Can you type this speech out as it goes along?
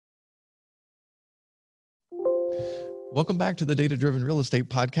Welcome back to the Data Driven Real Estate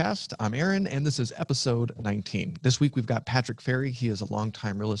Podcast. I'm Aaron, and this is episode 19. This week, we've got Patrick Ferry. He is a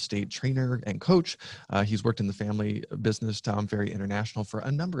longtime real estate trainer and coach. He's worked in the family business, Tom Ferry International, for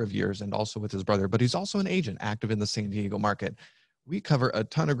a number of years, and also with his brother, but he's also an agent active in the San Diego market. We cover a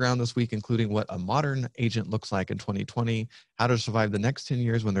ton of ground this week, including what a modern agent looks like in 2020, how to survive the next 10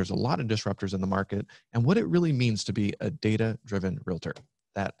 years when there's a lot of disruptors in the market, and what it really means to be a data-driven realtor.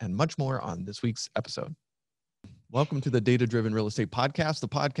 That and much more on this week's episode. Welcome to the Data Driven Real Estate Podcast, the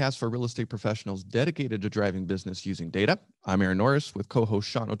podcast for real estate professionals dedicated to driving business using data. I'm Aaron Norris with co-host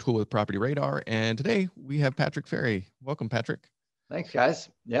Sean O'Toole with PropertyRadar, and today we have Patrick Ferry. Welcome, Patrick. Thanks, guys.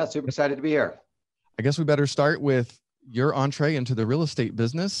 Yeah, super excited to be here. I guess we better start with your entree into the real estate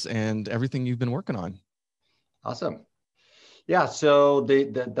business and everything you've been working on. Awesome. Yeah, so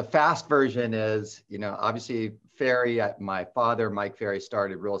the fast version is, obviously Ferry, my father, Mike Ferry,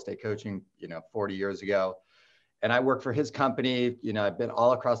 started real estate coaching, 40 years ago. And I work for his company. I've been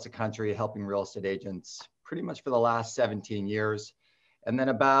all across the country helping real estate agents pretty much for the last 17 years. And then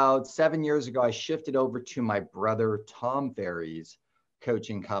about 7 years ago, I shifted over to my brother, Tom Ferry's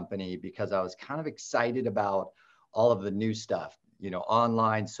coaching company because I was kind of excited about all of the new stuff,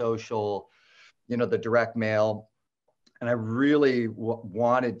 online, social, the direct mail. And I really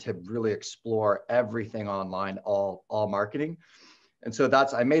wanted to really explore everything online, all marketing. And so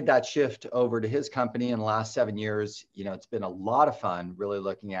I made that shift over to his company in the last 7 years. It's been a lot of fun really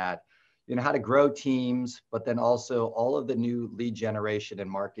looking at, how to grow teams, but then also all of the new lead generation and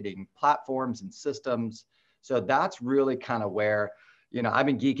marketing platforms and systems. So that's really kind of where, I've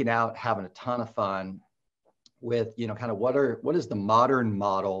been geeking out, having a ton of fun with, kind of what is the modern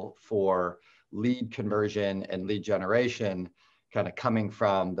model for lead conversion and lead generation, kind of coming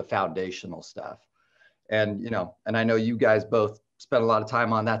from the foundational stuff. And, and I know you guys both spent a lot of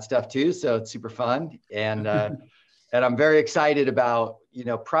time on that stuff too. So it's super fun. And, and I'm very excited about,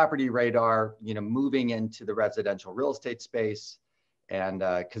 PropertyRadar, moving into the residential real estate space. And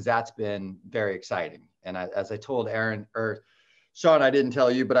cause that's been very exciting. And as I told Aaron or Sean, I didn't tell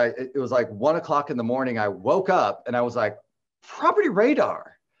you, but it was like 1 o'clock in the morning. I woke up and I was like, PropertyRadar.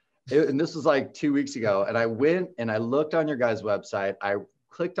 And this was like 2 weeks ago. And I went and I looked on your guys' website. I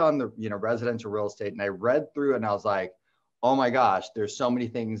clicked on the, residential real estate and I read through and I was like, oh my gosh, there's so many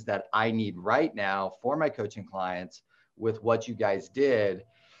things that I need right now for my coaching clients with what you guys did.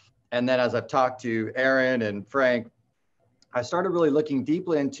 And then as I've talked to Aaron and Frank, I started really looking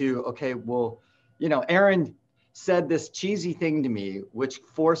deeply into, okay, well, Aaron said this cheesy thing to me, which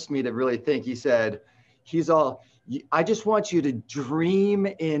forced me to really think. He said, I just want you to dream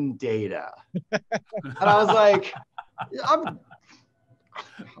in data. And I was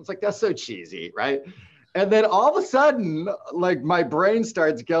like, that's so cheesy, right? And then all of a sudden, like my brain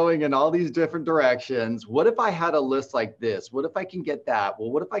starts going in all these different directions. What if I had a list like this? What if I can get that?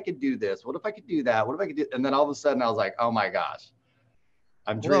 Well, what if I could do this? What if I could do that? What if I could do? And then all of a sudden I was like, oh my gosh,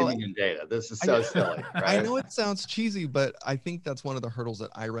 I'm dreaming in data. This is so silly. Right? I know it sounds cheesy, but I think that's one of the hurdles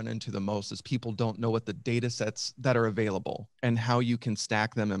that I run into the most is people don't know what the data sets that are available and how you can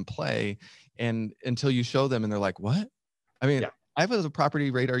stack them and play. And until you show them and they're like, what? I mean, I was a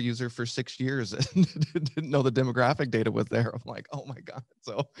PropertyRadar user for 6 years and didn't know the demographic data was there. I'm like, oh my God.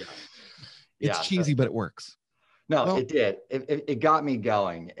 So it's cheesy, but it works. No, it did. It got me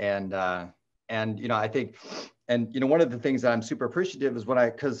going. And I think, and one of the things that I'm super appreciative is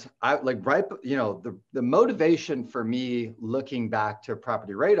the motivation for me looking back to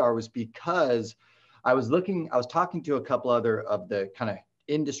PropertyRadar was because I was talking to a couple other of the kind of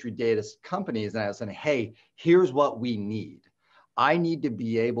industry data companies and I was saying, hey, here's what we need. I need to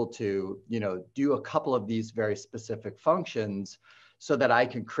be able to, do a couple of these very specific functions so that I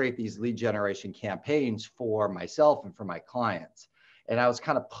can create these lead generation campaigns for myself and for my clients. And I was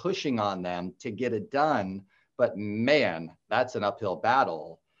kind of pushing on them to get it done, but man, that's an uphill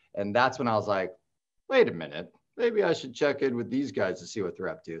battle. And that's when I was like, wait a minute, maybe I should check in with these guys to see what they're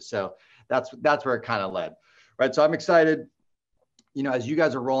up to. So that's where it kind of led, right? So I'm excited, as you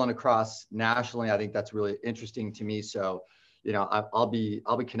guys are rolling across nationally, I think that's really interesting to me. So I'll be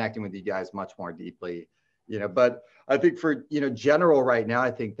connecting with you guys much more deeply, but I think for, general right now, I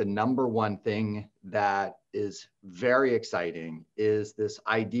think the number one thing that is very exciting is this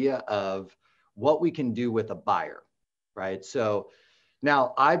idea of what we can do with a buyer, right? So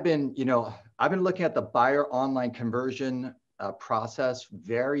now I've been looking at the buyer online conversion process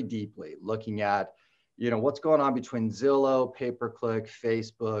very deeply, looking at, what's going on between Zillow, pay-per-click,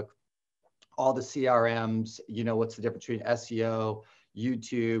 Facebook, all the CRMs, what's the difference between SEO,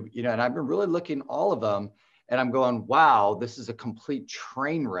 YouTube, and I've been really looking all of them and I'm going, wow, this is a complete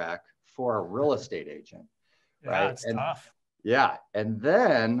train wreck for a real estate agent, Yeah, right? it's And tough. yeah. And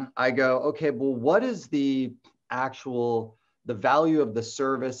then I go, okay, well, what is the value of the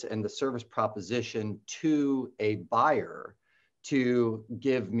service and the service proposition to a buyer to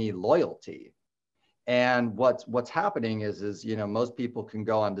give me loyalty? And what's happening is, most people can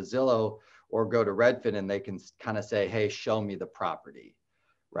go onto Zillow or go to Redfin and they can kind of say, hey, show me the property.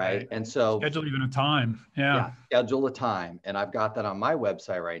 Right. And so schedule even a time. Yeah. schedule a time. And I've got that on my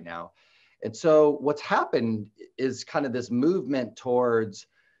website right now. And so what's happened is kind of this movement towards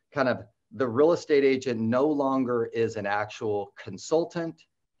kind of the real estate agent no longer is an actual consultant,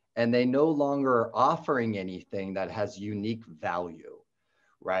 and they no longer are offering anything that has unique value.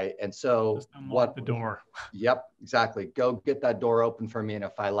 Right. And so Just unlock the door. Yep, exactly. Go get that door open for me. And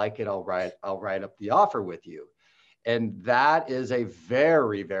if I like it, I'll write up the offer with you. And that is a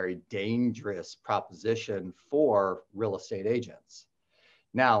very, very dangerous proposition for real estate agents.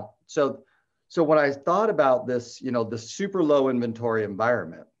 Now, so when I thought about this, the super low inventory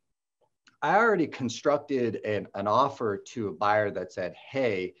environment, I already constructed an offer to a buyer that said,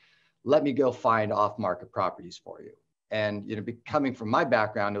 hey, let me go find off-market properties for you. And, coming from my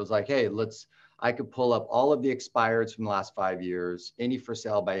background, it was like, hey, I could pull up all of the expireds from the last 5 years, any for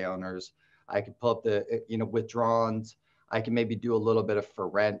sale by owners. I could pull up the, withdrawns. I can maybe do a little bit of for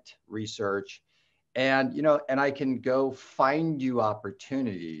rent research, and, and I can go find you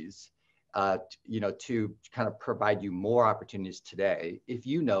opportunities, to kind of provide you more opportunities today if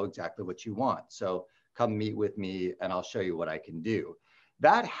you know exactly what you want. So come meet with me and I'll show you what I can do.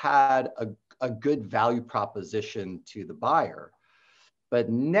 That had a good value proposition to the buyer. But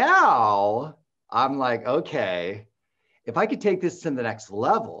now I'm like, okay, if I could take this to the next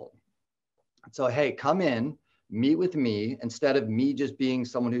level. So, hey, come in, meet with me. Instead of me just being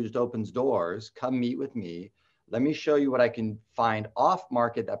someone who just opens doors, come meet with me. Let me show you what I can find off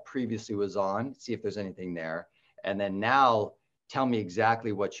market that previously was on, see if there's anything there. And then now tell me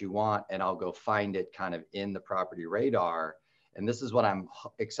exactly what you want and I'll go find it kind of in the property radar. And this is what I'm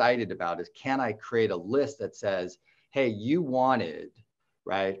excited about is, can I create a list that says, hey, you wanted,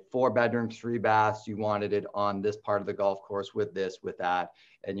 right, 4 bedrooms, 3 baths, you wanted it on this part of the golf course with this, with that,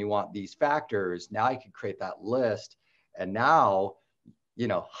 and you want these factors. Now I can create that list and now,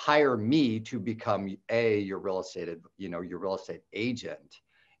 hire me to become your real estate agent.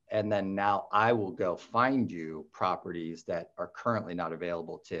 And then now I will go find you properties that are currently not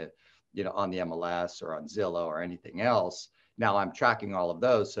available to, on the MLS or on Zillow or anything else. Now I'm tracking all of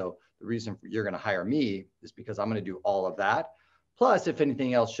those. So the reason you're going to hire me is because I'm going to do all of that. Plus, if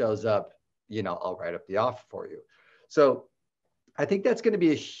anything else shows up, I'll write up the offer for you. So I think that's going to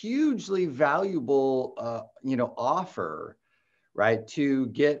be a hugely valuable, offer, right? To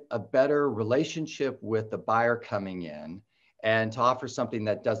get a better relationship with the buyer coming in and to offer something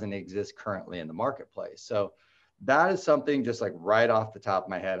that doesn't exist currently in the marketplace. So that is something just like right off the top of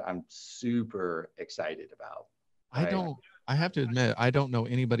my head, I'm super excited about. Right? I have to admit, I don't know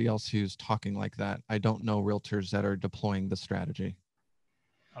anybody else who's talking like that. I don't know realtors that are deploying the strategy.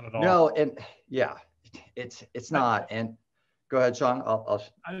 Not at all. No, and yeah, it's not. And go ahead, Sean.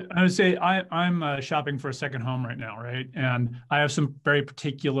 I would say I'm shopping for a second home right now, right? And I have some very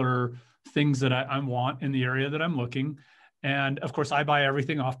particular things that I want in the area that I'm looking. And of course, I buy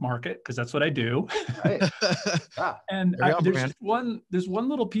everything off market because that's what I do. Right. And there's one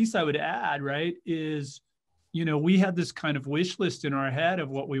little piece I would add, right? Is, we had this kind of wish list in our head of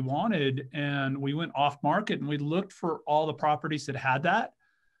what we wanted, and we went off market and we looked for all the properties that had that,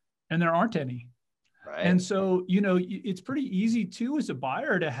 and there aren't any. Right. And so, it's pretty easy too, as a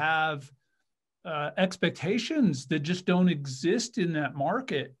buyer, to have expectations that just don't exist in that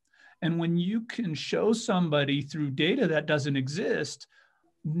market. And when you can show somebody through data that doesn't exist,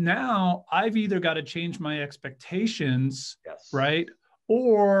 now I've either got to change my expectations, yes, right?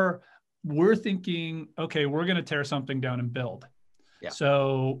 Or we're thinking, okay, we're going to tear something down and build. Yeah.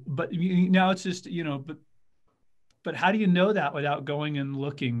 So, but now it's just, but how do you know that without going and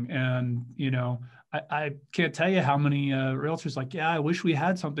looking? And, I can't tell you how many realtors like, yeah, I wish we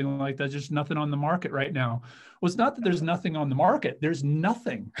had something like that. There's nothing on the market right now. Well, it's not that there's nothing on the market. There's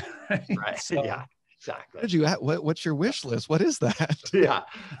nothing. Right. So, yeah, exactly. What's your wish list? What is that? Yeah,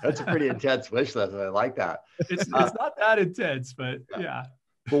 that's a pretty intense wish list. I like that. It's not that intense, but yeah.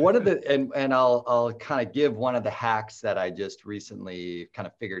 But one of the, and I'll kind of give one of the hacks that I just recently kind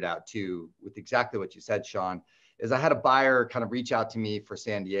of figured out too, with exactly what you said, Sean, is I had a buyer kind of reach out to me for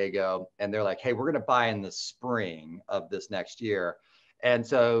San Diego, and they're like, hey, we're going to buy in the spring of this next year. And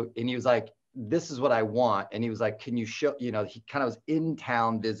he was like, this is what I want. And he was like, can you show, he kind of was in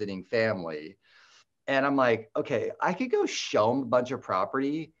town visiting family. And I'm like, okay, I could go show him a bunch of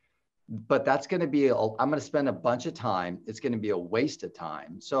property, but that's going to be, I'm going to spend a bunch of time. It's going to be a waste of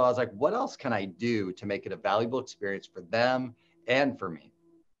time. So I was like, what else can I do to make it a valuable experience for them and for me?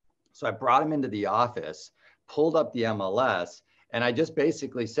 So I brought him into the office, pulled up the MLS, and I just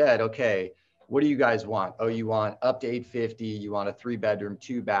basically said, okay, what do you guys want? Oh, you want up to 850, you want a 3-bedroom,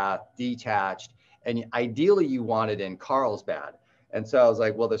 2-bath, detached, and ideally you want it in Carlsbad. And so I was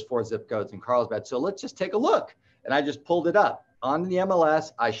like, well, there's 4 zip codes in Carlsbad, so let's just take a look. And I just pulled it up on the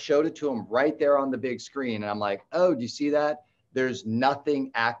MLS. I showed it to him right there on the big screen. And I'm like, oh, do you see that? There's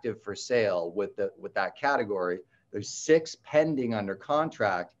nothing active for sale with that category. There's 6 pending under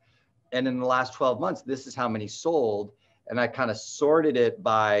contract. And in the last 12 months, this is how many sold. And I kind of sorted it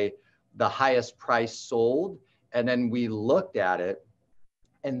by the highest price sold. And then we looked at it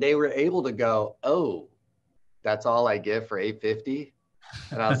and they were able to go, oh, that's all I give for 850.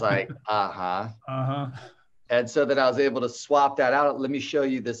 And I was like, uh-huh. Uh-huh. And so then I was able to swap that out. Let me show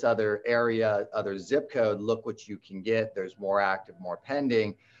you this other area, other zip code. Look what you can get. There's more active, more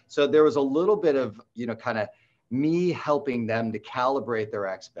pending. So there was a little bit of, kind of me helping them to calibrate their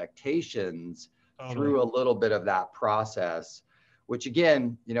expectations through a little bit of that process, which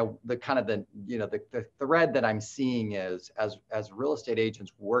again, the kind of the thread that I'm seeing is as real estate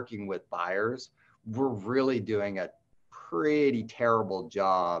agents working with buyers, we're really doing a pretty terrible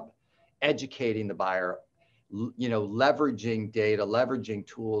job educating the buyer, leveraging data, leveraging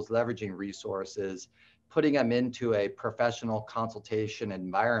tools, leveraging resources, putting them into a professional consultation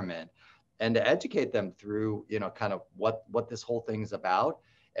environment, and to educate them through, kind of what this whole thing's about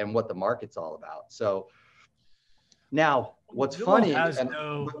and what the market's all about. So now what's funny, and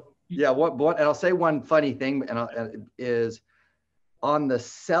I'll say one funny thing, is on the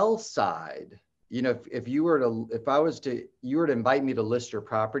sell side, if you were to invite me to list your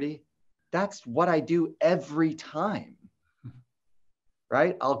property, that's what I do every time,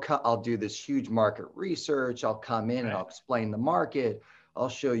 right? I'll do this huge market research. I'll come in and I'll explain the market. I'll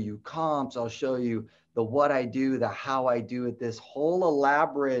show you comps. I'll show you the what I do, the how I do it, this whole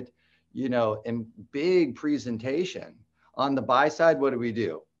elaborate, and big presentation. On the buy side, what do we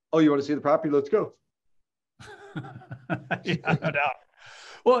do? Oh, you want to see the property? Let's go. Yeah, no doubt.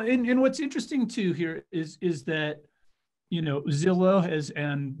 Well, and what's interesting too here is that, Zillow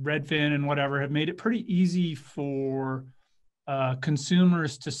and Redfin and whatever have made it pretty easy for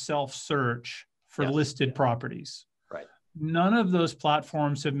consumers to self-search for listed properties. Right. None of those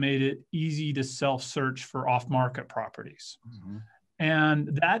platforms have made it easy to self-search for off-market properties. Mm-hmm.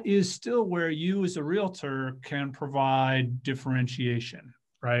 And that is still where you as a realtor can provide differentiation,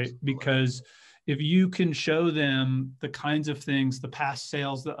 right? Because if you can show them the kinds of things, the past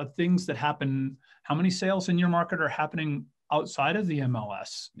sales, the things that happen, how many sales in your market are happening outside of the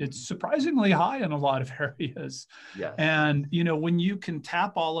MLS? It's surprisingly high in a lot of areas. Yes. And, when you can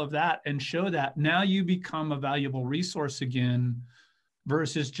tap all of that and show that, now you become a valuable resource again,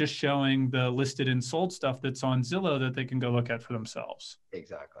 versus just showing the listed and sold stuff that's on Zillow that they can go look at for themselves.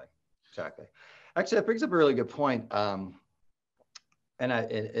 Exactly. Actually, that brings up a really good point. And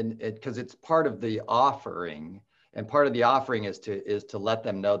because it's part of the offering, and part of the offering is to let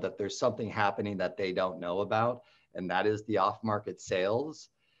them know that there's something happening that they don't know about, and that is the off-market sales.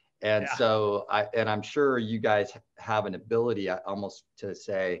 And so I'm sure you guys have an ability almost to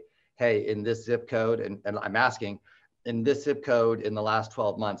say, hey, in this zip code, and I'm asking, in this zip code in the last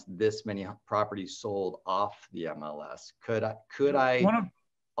 12 months, this many properties sold off the MLS. Could I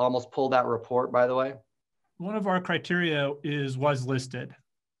almost pull that report, by the way? One of our criteria was listed,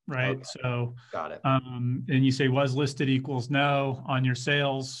 right? Okay. So got it. And you say was listed equals no on your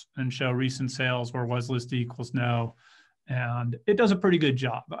sales, and show recent sales where was listed equals no. And it does a pretty good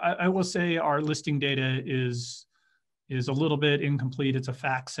job. I will say our listing data is a little bit incomplete. It's a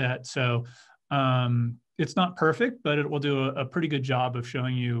fact set. So it's not perfect, but it will do a pretty good job of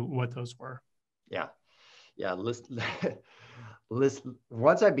showing you what those were. Yeah.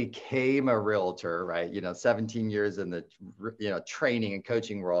 Once I became a realtor, right, 17 years in the, training and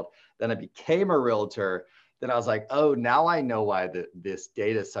coaching world, then I became a realtor. Then I was like, oh, now I know why this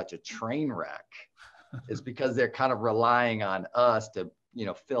data is such a train wreck. It's because they're kind of relying on us to,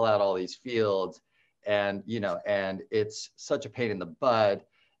 fill out all these fields, and, and it's such a pain in the butt,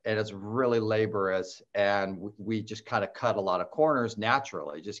 and it's really laborious. And we just kind of cut a lot of corners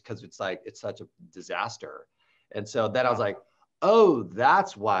naturally, just because it's such a disaster. And so then I was like, oh,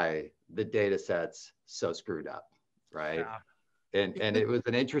 that's why the data set's so screwed up, right? Yeah. And it was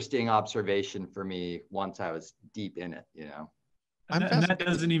an interesting observation for me once I was deep in it, And that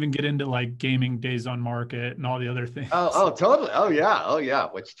doesn't even get into like gaming days on market and all the other things. Oh, totally. Oh yeah.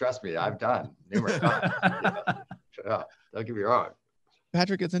 Which, trust me, I've done numerous times. Yeah, don't get me wrong.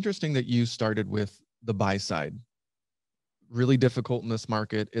 Patrick, it's interesting that you started with the buy side. Really difficult in this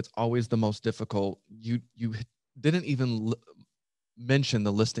market. It's always the most difficult. You didn't even mention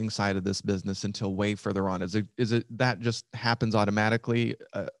the listing side of this business until way further on. Is it that just happens automatically?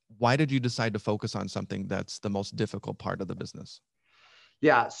 Why did you decide to focus on something that's the most difficult part of the business?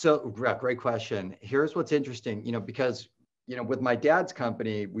 Yeah, so great question. Here's what's interesting, because, with my dad's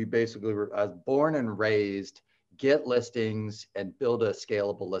company, we basically were, I was born and raised, get listings and build a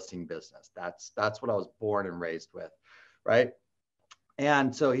scalable listing business. That's what I was born and raised with, right?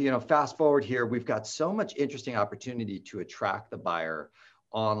 And so, fast forward here, we've got so much interesting opportunity to attract the buyer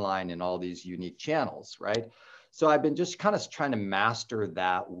online in all these unique channels, right? So I've been just kind of trying to master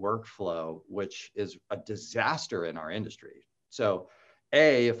that workflow, which is a disaster in our industry. So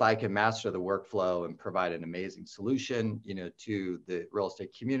if I can master the workflow and provide an amazing solution, to the real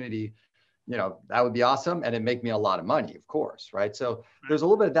estate community, that would be awesome. And it'd make me a lot of money, of course, right? So there's a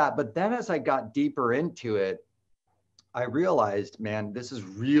little bit of that. But then as I got deeper into it, I realized, man, this is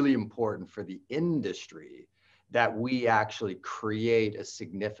really important for the industry that we actually create a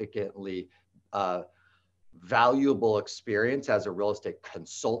significantly valuable experience as a real estate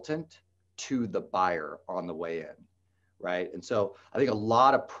consultant to the buyer on the way in, right? And so I think a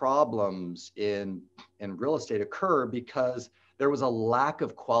lot of problems in real estate occur because there was a lack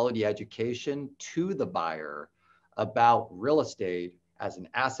of quality education to the buyer about real estate as an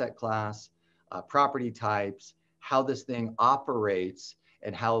asset class, property types, how this thing operates,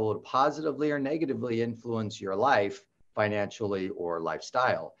 and how it will positively or negatively influence your life financially or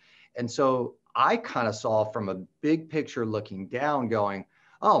lifestyle. And so I kind of saw from a big picture looking down going,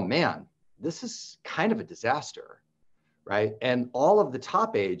 oh man, this is kind of a disaster, right? And all of the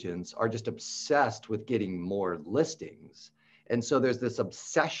top agents are just obsessed with getting more listings. And so there's this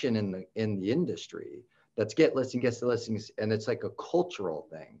obsession in the industry that's get the listings, and it's like a cultural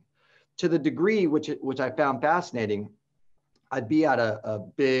thing. To the degree which I found fascinating, I'd be at a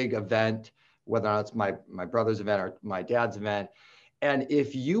big event, whether or not it's my brother's event or my dad's event. And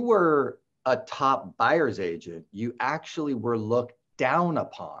if you were a top buyer's agent, you actually were looked down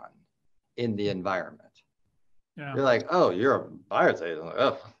upon in the environment. Yeah. You're like, oh, you're a buyer's agent.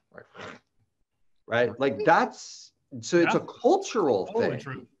 Oh, right? Like that's, so it's a cultural thing.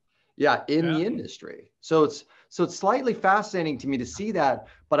 True. Yeah, in the industry. So it's slightly fascinating to me to see that,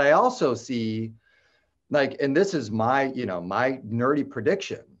 but I also see, like, and this is my, my nerdy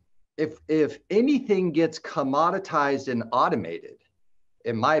prediction. If anything gets commoditized and automated,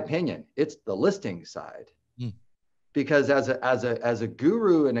 in my opinion, it's the listing side. Because as a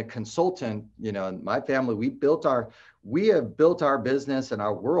guru and a consultant, in my family, we have built our business and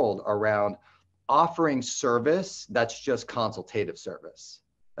our world around offering service that's just consultative service.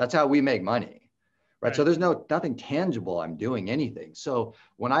 That's how we make money, right? So there's nothing tangible. I'm doing anything. So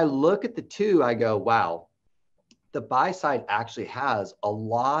when I look at the two, I go, wow, the buy side actually has a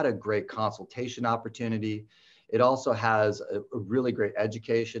lot of great consultation opportunity. It also has a really great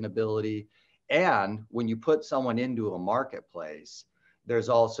education ability. And when you put someone into a marketplace, there's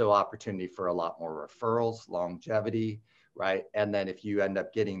also opportunity for a lot more referrals, longevity, right? And then if you end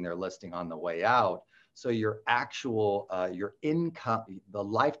up getting their listing on the way out, so your actual, your income, the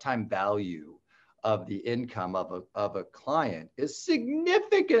lifetime value of the income of a client is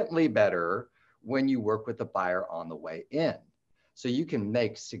significantly better when you work with the buyer on the way in. So you can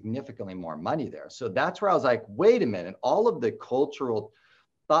make significantly more money there. So that's where I was like, wait a minute, all of the cultural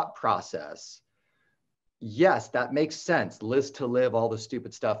thought process, yes, that makes sense. List to live, all the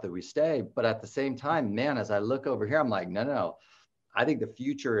stupid stuff that we say. But at the same time, man, as I look over here, I'm like, no. I think the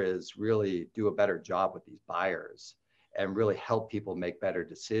future is really do a better job with these buyers and really help people make better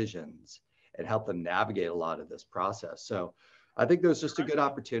decisions and help them navigate a lot of this process. So I think there's just a good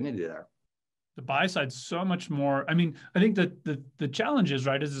opportunity there. The buy side's so much more. I mean, I think that the challenge is,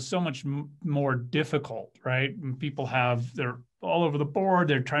 right, is it's so much more difficult, right? And people they're all over the board.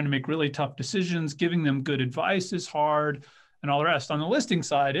 They're trying to make really tough decisions. Giving them good advice is hard and all the rest. On the listing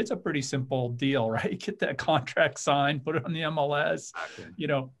side, it's a pretty simple deal, right? Get that contract signed, put it on the MLS,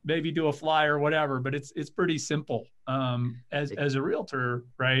 maybe do a flyer or whatever, but it's pretty simple. As a realtor,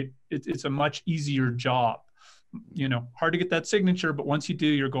 right, it's a much easier job. Hard to get that signature, but once you do,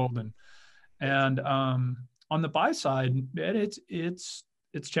 you're golden. And on the buy side,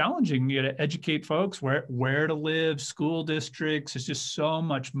 it's challenging. You got to educate folks where to live, school districts. It's just so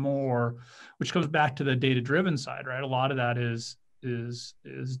much more, which comes back to the data-driven side, right? A lot of that is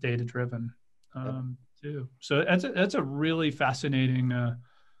data-driven too. So that's a really fascinating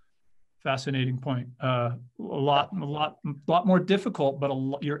point. A lot more difficult, but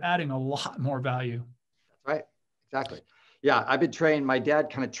you're adding a lot more value. That's right. Exactly. Yeah, I've been trained. My dad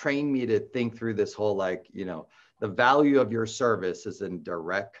kind of trained me to think through this whole, like, the value of your service is in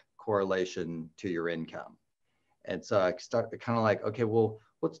direct correlation to your income. And so I start kind of like, okay, well,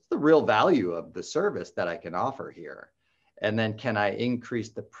 what's the real value of the service that I can offer here? And then can I increase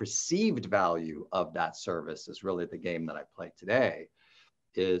the perceived value of that service is really the game that I play today.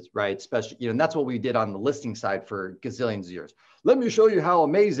 Is right, especially, and that's what we did on the listing side for gazillions of years. Let me show you how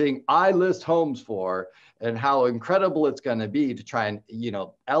amazing I list homes for and how incredible it's going to be to try and,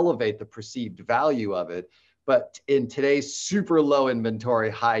 elevate the perceived value of it. But in today's super low inventory,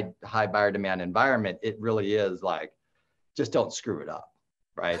 high buyer demand environment, it really is like, just don't screw it up.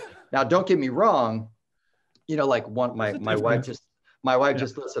 Right now, don't get me wrong. Like my wife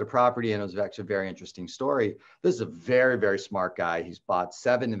just listed a property, and it was actually a very interesting story. This is a very, very smart guy. He's bought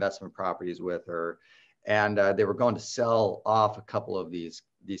 7 investment properties with her, and they were going to sell off a couple of these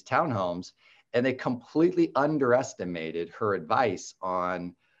townhomes, and they completely underestimated her advice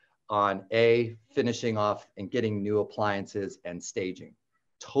on finishing off and getting new appliances and staging.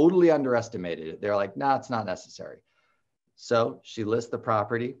 Totally underestimated it. They're like, nah, it's not necessary. So she lists the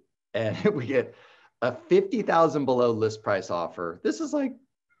property, and we get a 50,000 below list price offer. This is like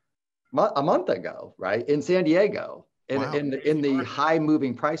a month ago, right? In San Diego, in the high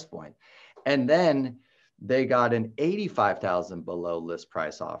moving price point. And then they got an 85,000 below list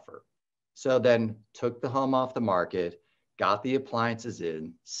price offer. So then took the home off the market, got the appliances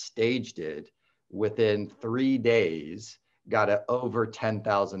in, staged it. Within 3 days, got an over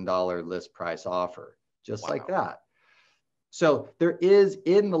 $10,000 list price offer, just like that. So there is,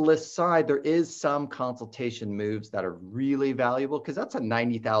 in the list side, there is some consultation moves that are really valuable, because that's a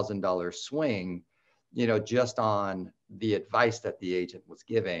 $90,000 swing, just on the advice that the agent was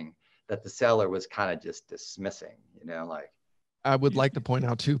giving that the seller was kind of just dismissing, like. I would like to point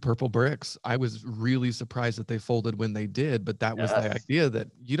out too, purple bricks. I was really surprised that they folded when they did, but that was the idea that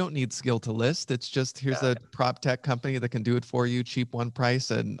you don't need skill to list. It's just, here's a prop tech company that can do it for you, cheap one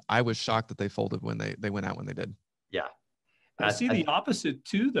price. And I was shocked that they folded when they went out when they did. Yeah. I see the opposite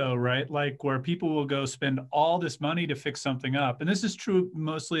too, though, right? Like where people will go spend all this money to fix something up. And this is true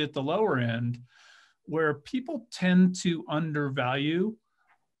mostly at the lower end, where people tend to undervalue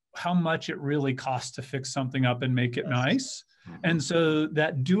how much it really costs to fix something up and make it nice. And so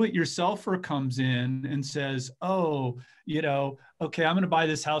that do-it-yourselfer comes in and says, oh, okay, I'm going to buy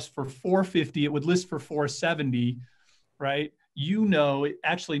this house for $450. It would list for $470, right? It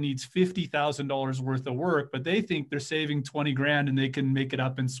actually needs $50,000 worth of work, but they think they're saving 20 grand and they can make it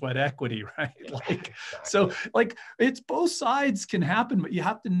up in sweat equity, right? So it's both sides can happen, but you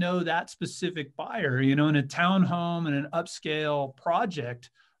have to know that specific buyer, in a townhome and an upscale project,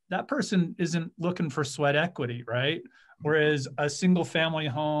 that person isn't looking for sweat equity, right? Whereas a single family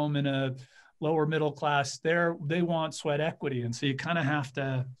home in a lower middle class, they want sweat equity. And so you kind of have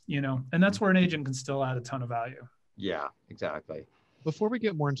to, and that's where an agent can still add a ton of value. Yeah, exactly. Before we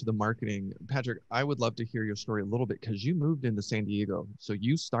get more into the marketing, Patrick, I would love to hear your story a little bit, because you moved into San Diego. So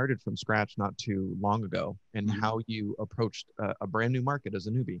you started from scratch not too long ago, and how you approached a brand new market as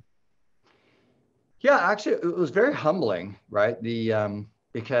a newbie. Yeah, actually, it was very humbling, right?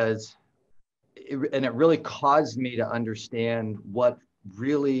 Because it really caused me to understand what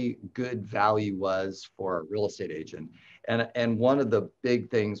really good value was for a real estate agent. And one of the big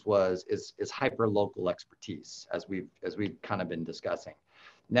things is hyper local expertise, as we've kind of been discussing.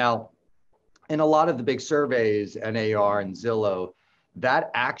 Now, in a lot of the big surveys, NAR and Zillow, that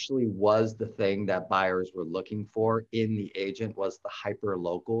actually was the thing that buyers were looking for in the agent, was the hyper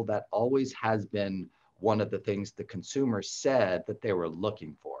local. That always has been one of the things the consumer said that they were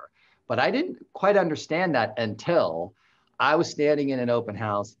looking for. But I didn't quite understand that until I was standing in an open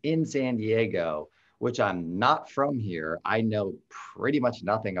house in San Diego, which I'm not from here. I know pretty much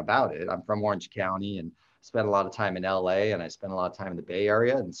nothing about it. I'm from Orange County and spent a lot of time in LA, and I spent a lot of time in the Bay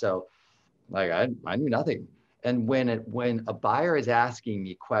Area. And so I knew nothing. And when a buyer is asking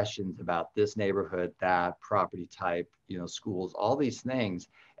me questions about this neighborhood, that property type, schools, all these things,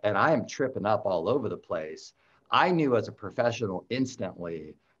 and I am tripping up all over the place, I knew as a professional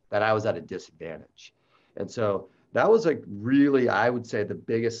instantly that I was at a disadvantage. And so that was really, I would say, the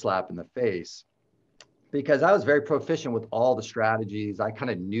biggest slap in the face, because I was very proficient with all the strategies. I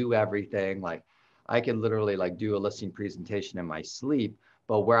kind of knew everything. Like I could literally do a listing presentation in my sleep,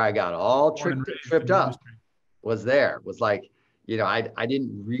 but where I got all tripped up was I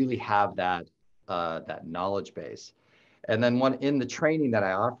didn't really have that knowledge base. And then in the training that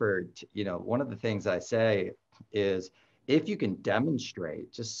I offered, one of the things I say is, if you can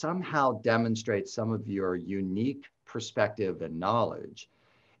somehow demonstrate some of your unique perspective and knowledge,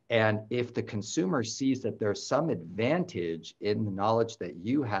 And if the consumer sees that there's some advantage in the knowledge that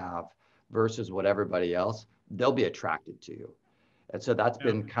you have versus what everybody else, they'll be attracted to you. And so that's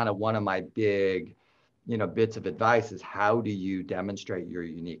been kind of one of my big, bits of advice is how do you demonstrate your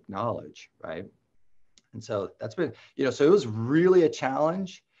unique knowledge, right? And so that's been, so it was really a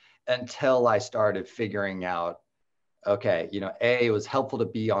challenge until I started figuring out, okay, it was helpful to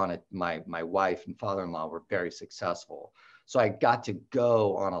be on it. My wife and father-in-law were very successful. So I got to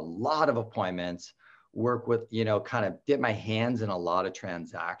go on a lot of appointments, work with, kind of dip my hands in a lot of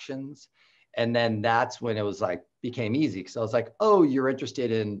transactions. And then that's when it was like, became easy. Because I was like, oh, you're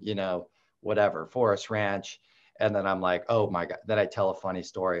interested in, whatever, Forest Ranch. And then I'm like, oh my God. Then I tell a funny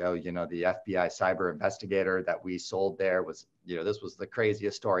story. Oh, the FBI cyber investigator that we sold there was, this was the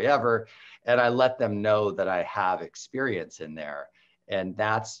craziest story ever. And I let them know that I have experience in there. And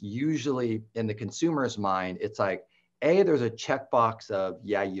that's usually in the consumer's mind, it's like, A, there's a checkbox of,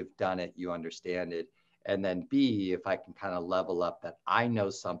 yeah, you've done it, you understand it. And then B, if I can kind of level up that I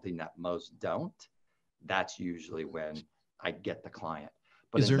know something that most don't, that's usually when I get the client.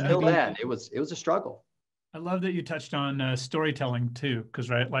 But until then, it was a struggle. I love that you touched on storytelling too, because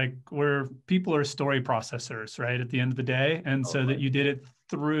like people are story processors, right? At the end of the day. And so that you did it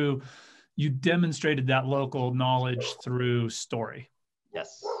through, you demonstrated that local knowledge through story.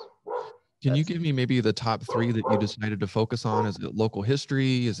 Yes. Can you give me maybe the top 3 that you decided to focus on? Is it local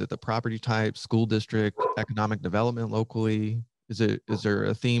history? Is it the property type, school district, economic development locally? Is there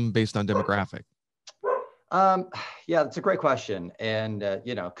a theme based on demographic? Yeah, that's a great question. And,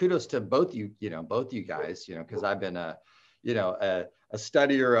 kudos to both you guys, because I've been a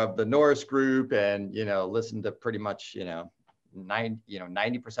studier of the Norris Group and, listened to pretty much, 90%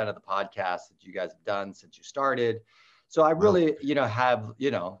 of the podcasts that you guys have done since you started. So I really, have,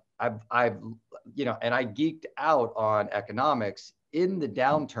 I've, and I geeked out on economics in the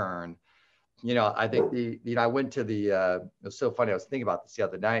downturn. I think I went to it was so funny. I was thinking about this the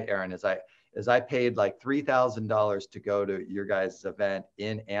other night, Aaron, as I paid like $3,000 to go to your guys' event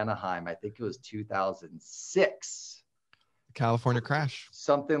in Anaheim. I think it was 2006. California crash.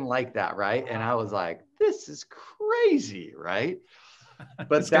 Something like that, right? And I was like, this is crazy, right? But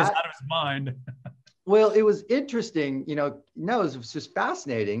this guy's out of his mind. Well, it was interesting, it was just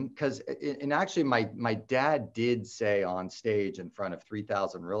fascinating because, and actually my dad did say on stage in front of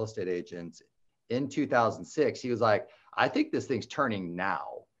 3,000 real estate agents in 2006, he was like, I think this thing's turning now.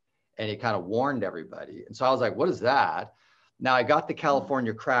 And he kind of warned everybody. And so I was like, what is that? Now I got the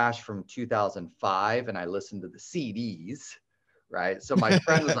California crash from 2005 and I listened to the CDs, right? So my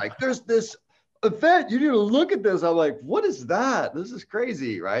friend was like, there's this event, you need to look at this. I'm like, what is that? This is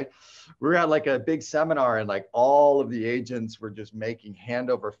crazy, right? We were at like a big seminar and like all of the agents were just making hand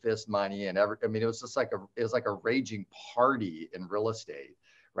over fist money and it was just like a raging party in real estate,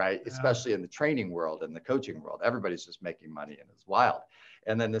 right? Yeah. Especially in the training world and the coaching world, everybody's just making money and it's wild.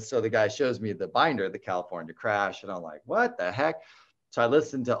 And then so the guy shows me the binder, the California crash, and I'm like, what the heck? So I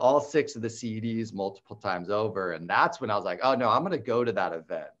listened to all 6 of the CDs multiple times over. And that's when I was like, oh no, I'm going to go to that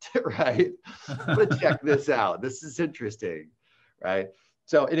event, right? I'm going to check this out. This is interesting, right?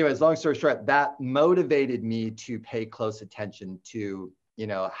 So anyways, long story short, that motivated me to pay close attention to,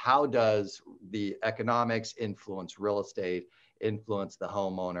 how does the economics influence real estate, influence the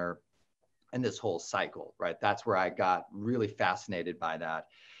homeowner, and this whole cycle, right? That's where I got really fascinated by that.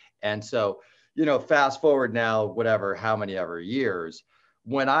 And so, fast forward now, whatever, how many ever years,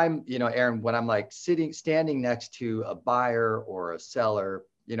 when I'm, Aaron, when I'm like standing next to a buyer or a seller,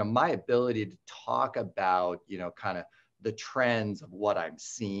 my ability to talk about, kind of the trends of what I'm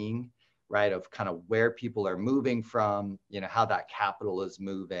seeing, right? Of kind of where people are moving from, how that capital is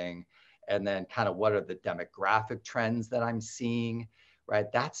moving, and then kind of what are the demographic trends that I'm seeing,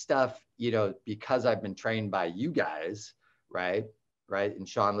 right? That stuff, because I've been trained by you guys, right? And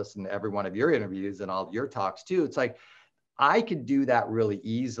Sean listened to every one of your interviews and all of your talks too. It's like, I could do that really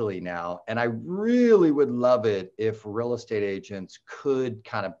easily now. And I really would love it if real estate agents could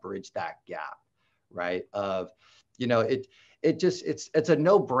kind of bridge that gap, right? Of, it's a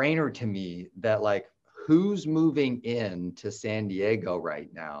no-brainer to me that like, who's moving in to San Diego right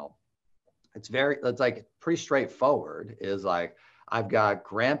now? It's like pretty straightforward, is like, I've got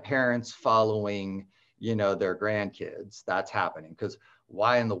grandparents following, their grandkids. That's happening because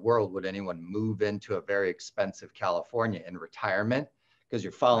why in the world would anyone move into a very expensive California in retirement? Because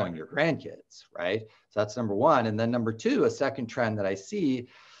you're following your grandkids, right? So that's number one. And then number two, a second trend that I see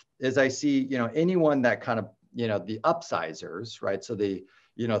is anyone that kind of, the upsizers, right? So the,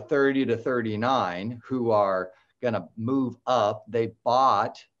 30 to 39 who are going to move up, they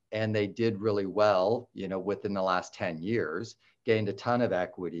bought and they did really well, within the last 10 years. gained a ton of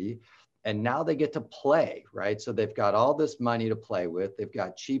equity, and now they get to play, right? So they've got all this money to play with. They've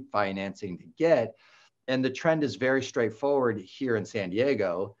got cheap financing to get. And the trend is very straightforward here in San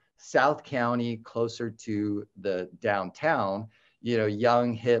Diego, South County, closer to the downtown,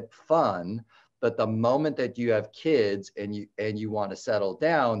 young, hip, fun. But the moment that you have kids and you want to settle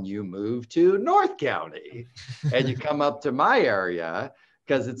down, you move to North County and you come up to my area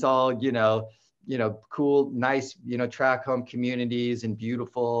because it's all, cool, nice, track home communities and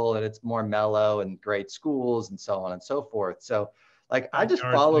beautiful, and it's more mellow and great schools and so on and so forth. So like, I just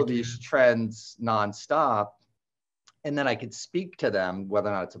follow these trends nonstop, and then I could speak to them, whether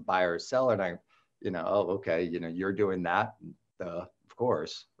or not it's a buyer or seller. And oh, okay, you're doing that. Of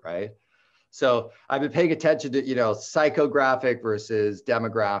course, right? So I've been paying attention to, psychographic versus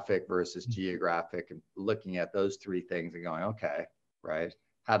demographic versus geographic, and looking at those three things and going, okay, right?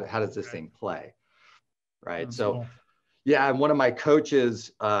 How does this thing play? Right. That's so cool. Yeah, and one of my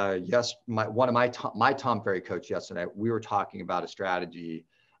coaches, my Tom Ferry coach yesterday, we were talking about a strategy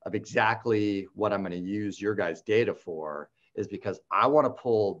of exactly what I'm going to use your guys' data for, is because I want to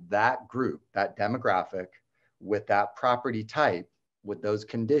pull that group, that demographic, with that property type, with those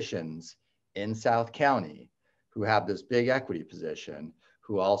conditions in South County, who have this big equity position,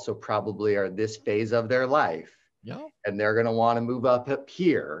 who also probably are this phase of their life, and they're going to want to move up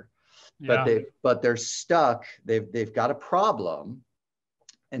here. But they're stuck. They've got a problem,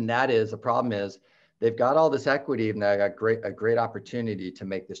 and the problem is they've got all this equity and they got a great opportunity to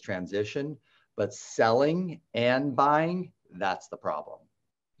make this transition, but selling and buying, that's the problem,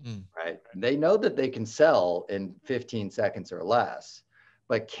 right? They know that they can sell in 15 seconds or less,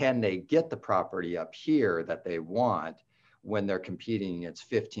 but can they get the property up here that they want when they're competing against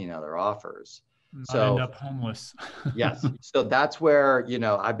 15 other offers? End up homeless. Yes. So that's where,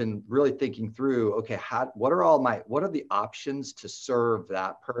 I've been really thinking through, okay, what are the options to serve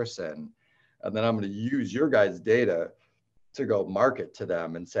that person? And then I'm going to use your guys' data to go market to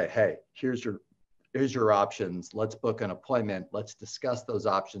them and say, hey, here's your options. Let's book an appointment. Let's discuss those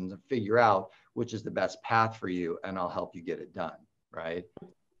options and figure out which is the best path for you. And I'll help you get it done. Right.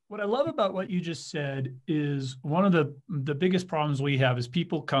 What I love about what you just said is one of the biggest problems we have is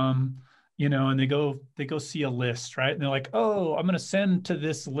people come, and they go see a list, right? And they're like, oh, I'm going to send to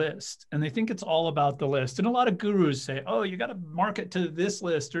this list. And they think it's all about the list. And a lot of gurus say, oh, you got to market to this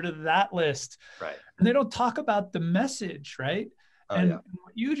list or to that list. Right. And they don't talk about the message, right? And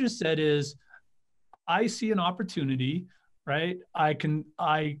what you just said is, I see an opportunity, right? I can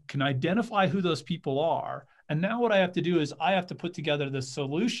identify who those people are. And now what I have to do is I have to put together the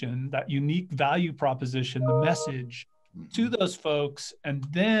solution, that unique value proposition, the message to those folks. And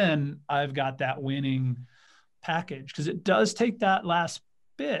then I've got that winning package, because it does take that last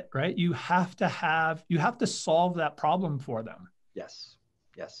bit, right? You have to solve that problem for them. Yes.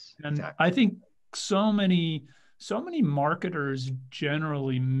 And exactly. I think so many marketers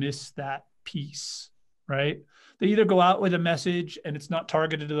generally miss that piece, right? They either go out with a message and it's not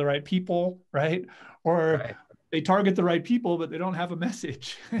targeted to the right people, right? Or they target the right people, but they don't have a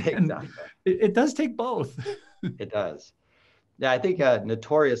message. Exactly. It does take both. It does. Yeah, I think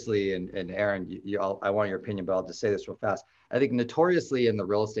notoriously, and Aaron, I want your opinion, but I'll just say this real fast. I think notoriously in the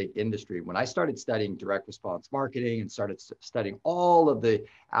real estate industry, when I started studying direct response marketing and started studying all of the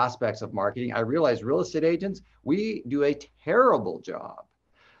aspects of marketing, I realized real estate agents, we do a terrible job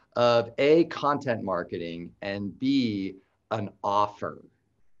of A, content marketing, and B, an offer.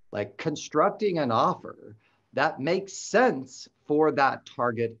 Like constructing an offer that makes sense for that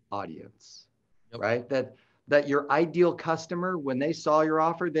target audience, right? That your ideal customer, when they saw your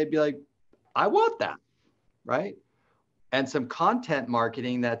offer, they'd be like, I want that, right? And some content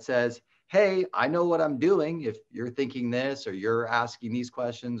marketing that says, hey, I know what I'm doing. If you're thinking this, or you're asking these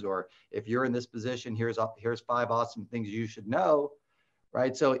questions, or if you're in this position, here's 5 awesome things you should know,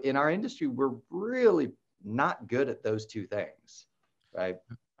 right? So in our industry, we're really not good at those two things, right?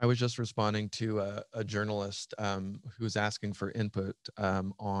 I was just responding to a journalist who was asking for input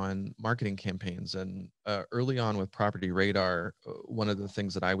on marketing campaigns. And early on with PropertyRadar, one of the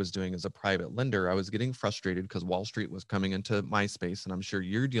things that I was doing as a private lender, I was getting frustrated because Wall Street was coming into my space. And I'm sure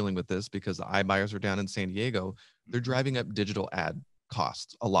you're dealing with this because the iBuyers are down in San Diego. They're driving up digital ad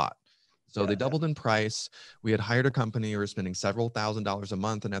costs a lot. So they doubled in price. We had hired a company, we were spending several $1,000s a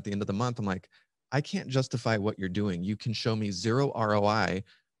month. And at the end of the month, I'm like, I can't justify what you're doing. You can show me 0 ROI.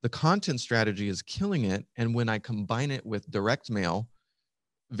 The content strategy is killing it. And when I combine it with direct mail,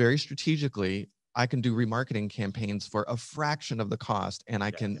 very strategically, I can do remarketing campaigns for a fraction of the cost. And I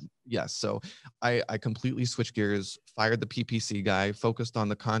can, so I completely switched gears, fired the PPC guy, focused on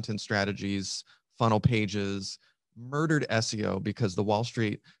the content strategies, funnel pages, murdered SEO because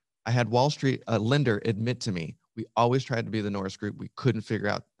I had Wall Street, a lender, admit to me, we always tried to be the Norris Group. We couldn't figure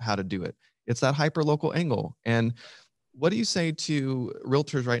out how to do it. It's that hyper local angle. And what do you say to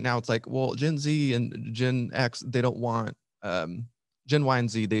realtors right now? It's like, well, Gen Z and Gen X, they don't want, Gen Y and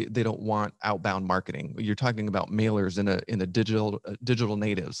Z, they don't want outbound marketing. You're talking about mailers in a digital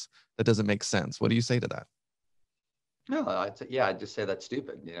natives. That doesn't make sense. What do you say to that? No, I'd just say that's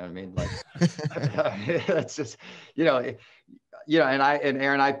stupid. You know what I mean? Like, that's just, and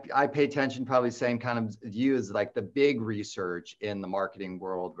Aaron, I pay attention, probably same kind of view as like the big research in the marketing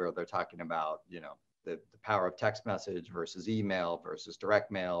world where they're talking about, the power of text message versus email versus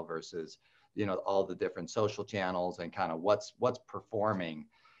direct mail versus, all the different social channels and kind of what's performing.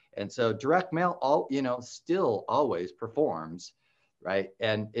 And so direct mail, still always performs, right?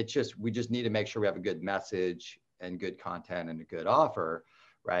 And we just need to make sure we have a good message and good content and a good offer,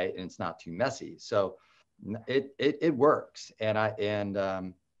 right? And it's not too messy. So it works.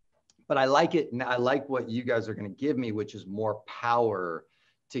 But I like it. And I like what you guys are going to give me, which is more power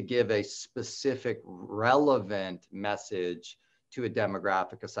to give a specific relevant message to a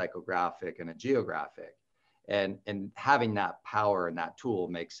demographic, a psychographic, and a geographic. And having that power and that tool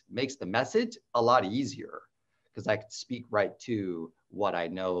makes the message a lot easier because I could speak right to what I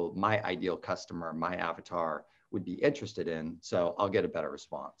know my ideal customer, my avatar would be interested in. So I'll get a better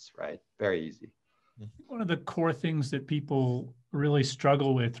response, right? Very easy. One of the core things that people really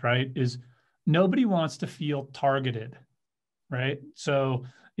struggle with, right, is nobody wants to feel targeted, right? So,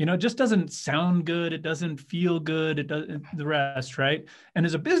 it just doesn't sound good. It doesn't feel good. It doesn't, the rest, right? And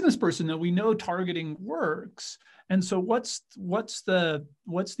as a business person, though, we know targeting works. And so what's the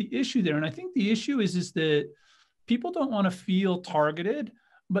issue there? And I think the issue is that people don't want to feel targeted,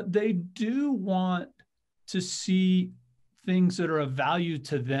 but they do want to see things that are of value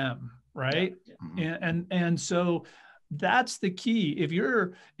to them, right? Yeah. Mm-hmm. And so that's the key. If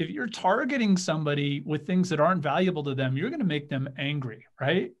you're targeting somebody with things that aren't valuable to them, you're going to make them angry,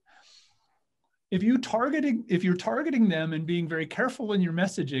 right? If you're targeting them and being very careful in your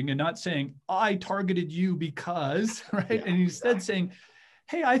messaging and not saying, I targeted you because, right? Yeah, and instead saying,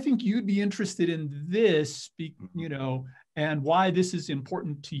 hey, I think you'd be interested in this, and why this is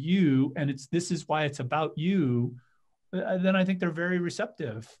important to you. And this is why it's about you. Then I think they're very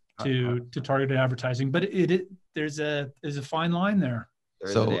receptive to targeted advertising, but there's a fine line there.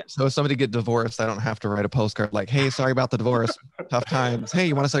 So if somebody get divorced, I don't have to write a postcard like, hey, sorry about the divorce, tough times. Hey,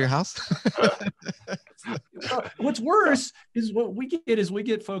 you want to sell your house? Well, what's worse is we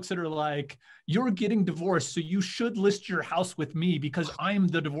get folks that are like, you're getting divorced, so you should list your house with me because I'm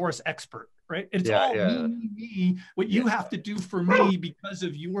the divorce expert, right? It's me, what you have to do for me because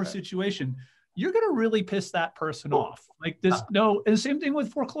of your situation. You're going to really piss that person off. Like this, no, and same thing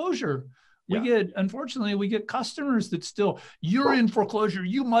with foreclosure. Unfortunately, we get customers that still, you're in foreclosure.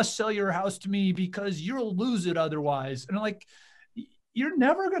 You must sell your house to me because you'll lose it otherwise. And I'm like, you're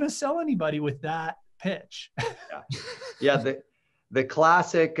never going to sell anybody with that pitch. The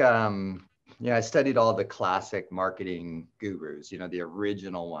classic, I studied all the classic marketing gurus, the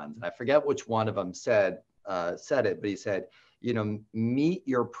original ones. And I forget which one of them said it, but he said, meet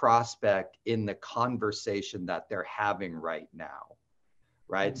your prospect in the conversation that they're having right now.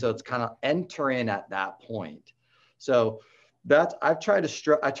 Right. So it's kind of enter in at that point. So I try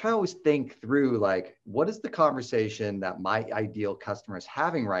to always think through, like, what is the conversation that my ideal customer is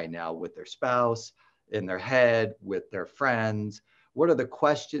having right now with their spouse, in their head, with their friends? What are the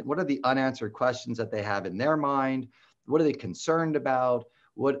questions? What are the unanswered questions that they have in their mind? What are they concerned about?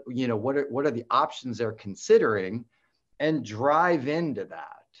 What are the options they're considering, and drive into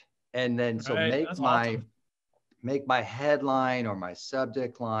that. And then make my headline or my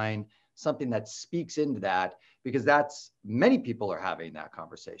subject line something that speaks into that, because many people are having that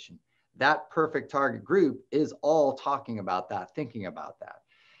conversation. That perfect target group is all talking about that, thinking about that.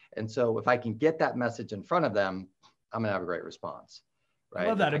 And so if I can get that message in front of them, I'm gonna have a great response. Right? I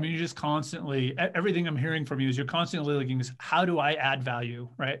love that. I mean, you're just constantly, everything I'm hearing from you is you're constantly looking, how do I add value,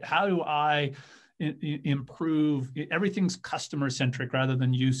 right? How do I improve? Everything's customer centric rather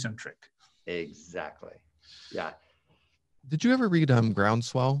than you centric. Exactly. Yeah. Did you ever read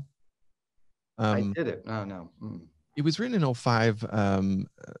Groundswell? I did it. No. It was written in 2005.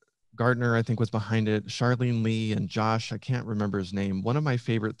 Gardner, I think, was behind it. Charlene Lee and Josh, I can't remember his name. One of my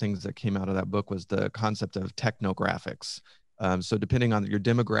favorite things that came out of that book was the concept of technographics. So depending on your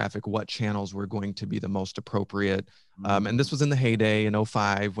demographic, what channels were going to be the most appropriate. And this was in the heyday in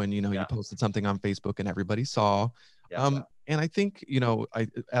 2005 when, you posted something on Facebook and everybody saw. And I think,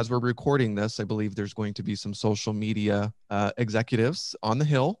 as we're recording this, I believe there's going to be some social media executives on the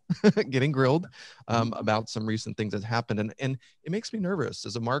Hill getting grilled about some recent things that happened. And it makes me nervous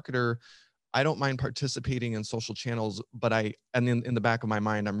as a marketer. I don't mind participating in social channels, but in the back of my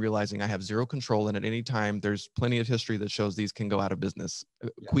mind, I'm realizing I have zero control. And at any time, there's plenty of history that shows these can go out of business.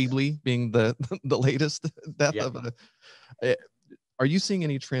 Yes. Queebly being the latest death of a. Are you seeing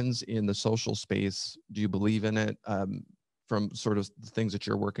any trends in the social space? Do you believe in it from sort of the things that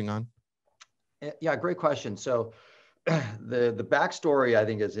you're working on? Yeah, great question. So the backstory I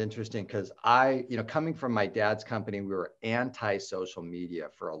think is interesting because coming from my dad's company, we were anti-social media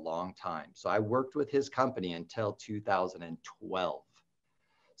for a long time. So I worked with his company until 2012.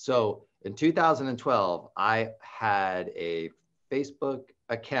 So in 2012, I had a Facebook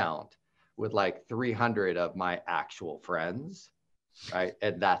account with like 300 of my actual friends, right?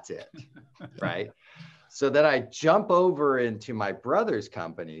 And that's it, right? So then I jump over into my brother's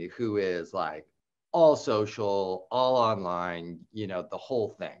company, who is like all social, all online, the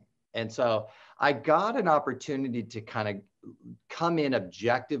whole thing. And so I got an opportunity to kind of come in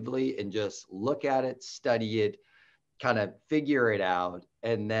objectively and just look at it, study it, kind of figure it out,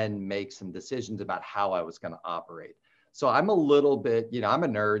 and then make some decisions about how I was going to operate. So I'm a little bit, I'm a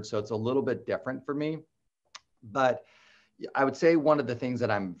nerd, so it's a little bit different for me. But I would say one of the things that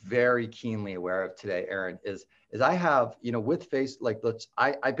I'm very keenly aware of today, Aaron, is I have, with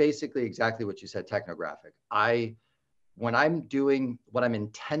I basically exactly what you said, technographic. When I'm doing what I'm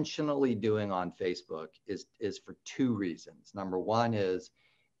intentionally doing on Facebook is for two reasons. Number one is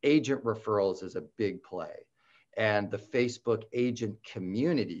agent referrals is a big play. And the Facebook agent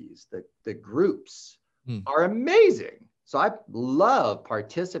communities, the groups are amazing. So I love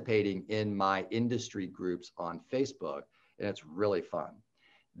participating in my industry groups on Facebook, and it's really fun.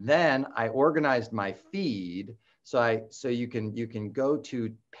 Then I organized my feed so you can go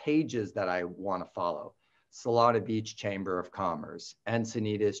to pages that I want to follow. Solana Beach Chamber of Commerce,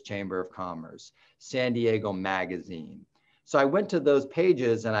 Encinitas Chamber of Commerce, San Diego Magazine. So I went to those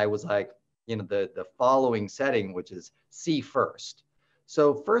pages and I was like, the following setting, which is see first.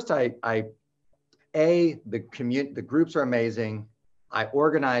 So first the groups are amazing. I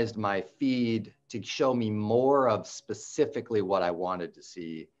organized my feed to show me more of specifically what I wanted to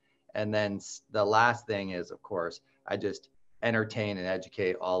see. And then the last thing is, of course, I just entertain and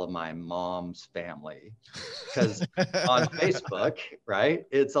educate all of my mom's family, because on Facebook, right,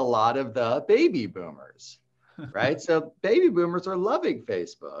 it's a lot of the baby boomers. Right. So baby boomers are loving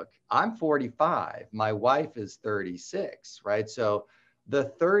Facebook. I'm 45. My wife is 36. Right. So the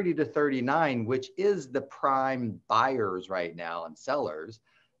 30 to 39, which is the prime buyers right now and sellers,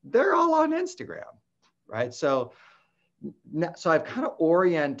 they're all on Instagram. Right. So I've kind of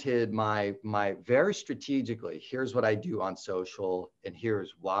oriented my very strategically, here's what I do on social and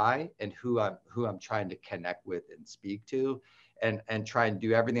here's why and who I'm trying to connect with and speak to, and try and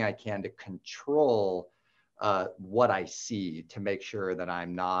do everything I can to control what I see to make sure that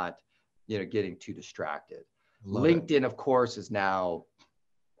I'm not, getting too distracted. LinkedIn, of course, is now,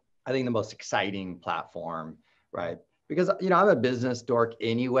 I think, the most exciting platform, right? Because, I'm a business dork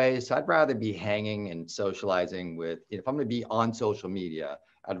anyway, so I'd rather be hanging and socializing with, if I'm going to be on social media,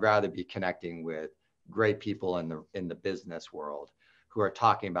 I'd rather be connecting with great people in the business world who are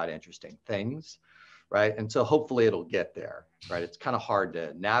talking about interesting things, right? And so hopefully it'll get there, right? It's kind of hard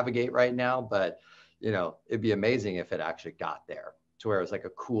to navigate right now, but it'd be amazing if it actually got there to where it was like a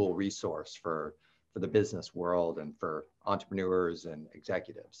cool resource for the business world and for entrepreneurs and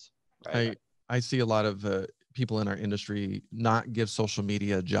executives, right? I see a lot of people in our industry not give social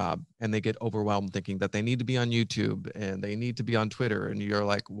media a job, and they get overwhelmed thinking that they need to be on YouTube and they need to be on Twitter. And you're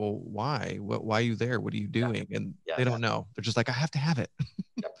like, well, why? Why are you there? What are you doing? Yeah. And they don't know. They're just like, I have to have it.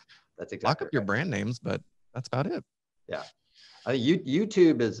 Yep. That's exactly Lock up your brand names, but that's about it. Yeah. I think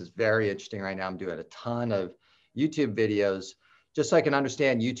YouTube is very interesting right now. I'm doing a ton of YouTube videos just so I can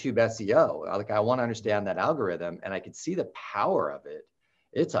understand YouTube SEO. I want to understand that algorithm, and I can see the power of it.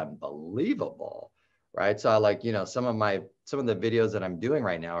 It's unbelievable, right? So some of the videos that I'm doing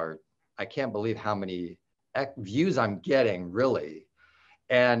right now I can't believe how many views I'm getting, really.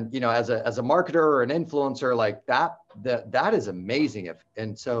 And as a marketer or an influencer, like that is amazing.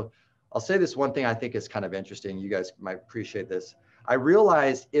 And so I'll say this one thing I think is kind of interesting. You guys might appreciate this. I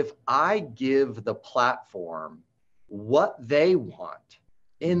realized if I give the platform what they want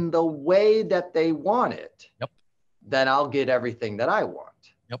in the way that they want it, then I'll get everything that I want.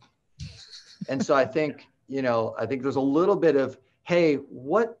 Yep. And so I think there's a little bit of, hey,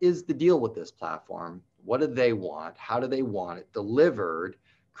 what is the deal with this platform? What do they want? How do they want it delivered,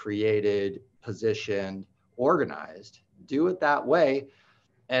 created, positioned, organized? do it that way.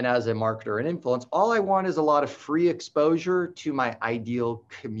 And as a marketer and influence, all I want is a lot of free exposure to my ideal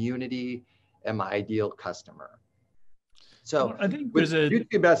community and my ideal customer. So I think with there's a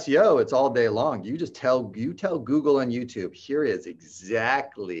YouTube SEO, it's all day long. You tell Google and YouTube, here is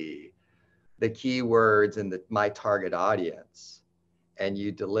exactly the keywords and my target audience, and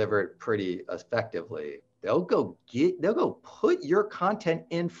you deliver it pretty effectively. They'll go put your content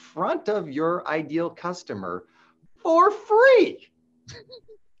in front of your ideal customer for free.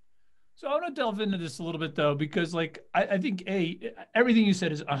 So I want to delve into this a little bit though, because like I think everything you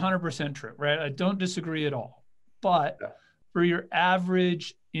said is 100% true, right? I don't disagree at all. But for your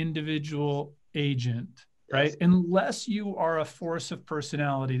average individual agent, right? Unless you are a force of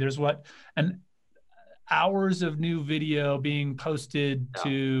personality, there's an hours of new video being posted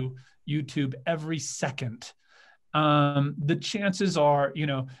to YouTube every second. The chances are,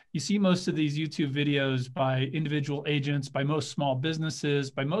 you see most of these YouTube videos by individual agents, by most small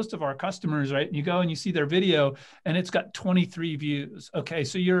businesses, by most of our customers, right? And you go and you see their video and it's got 23 views. Okay.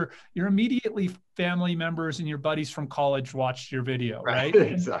 So you're immediately family members and your buddies from college watched your video, right?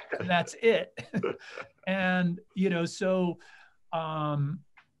 Exactly. And that's it. And, so,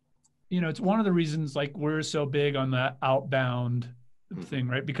 it's one of the reasons like we're so big on the outbound thing,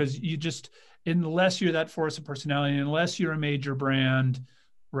 right? Because unless you're that force of personality, unless you're a major brand,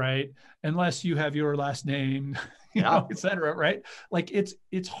 right? Unless you have your last name, et cetera, right? Like it's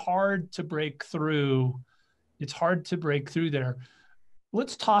hard to break through. It's hard to break through there.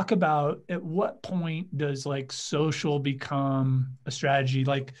 Let's talk about at what point does like social become a strategy?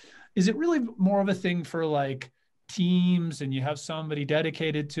 Like, is it really more of a thing for like teams and you have somebody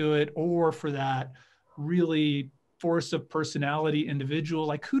dedicated to it, or for that really force of personality individual?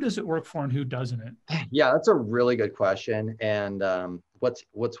 Like, who does it work for and who doesn't it? Yeah, that's a really good question. And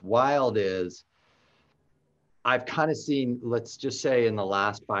what's wild is I've kind of seen, let's just say in the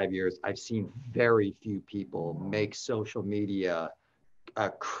last 5 years, I've seen very few people make social media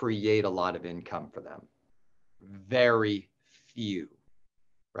create a lot of income for them. Very few,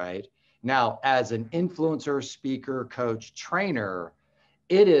 right? Now, as an influencer, speaker, coach, trainer,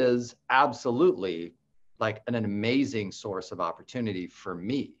 it is absolutely like an amazing source of opportunity for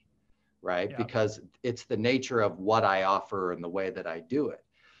me, right? Yeah. Because it's the nature of what I offer and the way that I do it.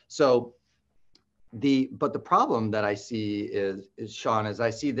 So but the problem that I see is Sean, is I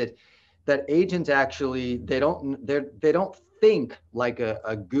see that agents actually, they don't think like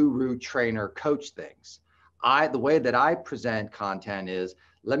a guru trainer coach thinks. The way that I present content is,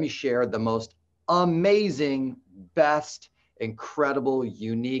 let me share the most amazing, best, incredible,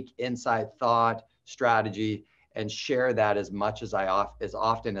 unique insight, thought, strategy, and share that as much as as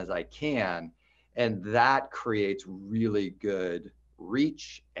often as I can. And that creates really good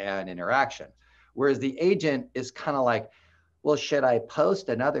reach and interaction. Whereas the agent is kind of like, well, should I post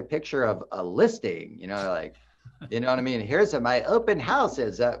another picture of a listing? Like, you know what I mean? Here's my open house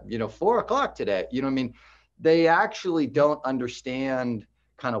is at, 4:00 today. You know what I mean? They actually don't understand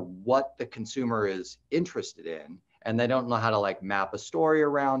kind of what the consumer is interested in. And they don't know how to like map a story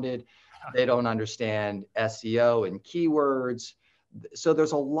around it. They don't understand SEO and keywords. So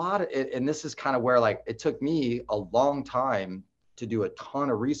there's a lot of it. And this is kind of where like, it took me a long time to do a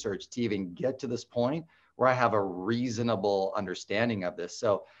ton of research to even get to this point where I have a reasonable understanding of this.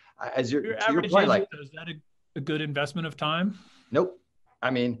 So as to your point, like, is that a good investment of time? Nope.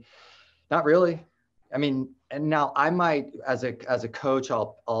 I mean, not really. I mean, and now I might, as a coach,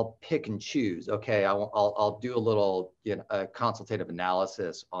 I'll pick and choose. Okay, I'll do a little a consultative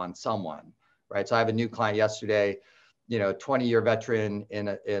analysis on someone, right? So I have a new client yesterday, 20-year veteran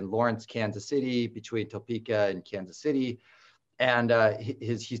in Lawrence, Kansas City, between Topeka and Kansas City. And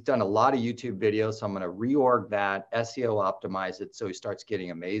he's done a lot of YouTube videos. So I'm going to reorg that, SEO optimize it, so he starts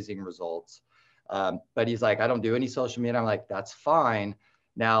getting amazing results. But he's like, I don't do any social media. I'm like, that's fine.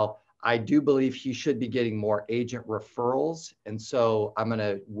 Now, I do believe he should be getting more agent referrals. And so I'm going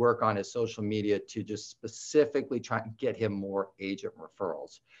to work on his social media to just specifically try and get him more agent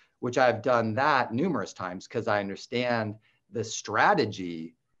referrals, which I've done that numerous times because I understand the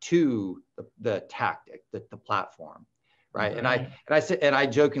strategy to the tactic, the platform. Right. And I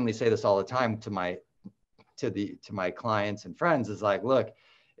jokingly say this all the time to my clients and friends is like, look,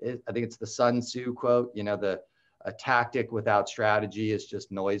 I think it's the Sun Tzu quote, a tactic without strategy is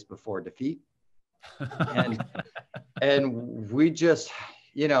just noise before defeat. And we just,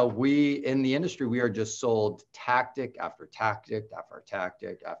 we in the industry, we are just sold tactic after tactic after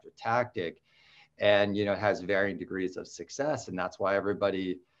tactic after tactic, and, has varying degrees of success. And that's why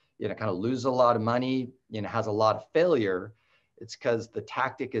everybody, kind of loses a lot of money, has a lot of failure. It's because the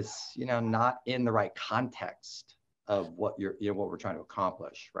tactic is, not in the right context. what what we're trying to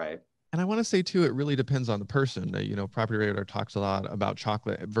accomplish, right? And I want to say too, it really depends on the person. PropertyRadar talks a lot about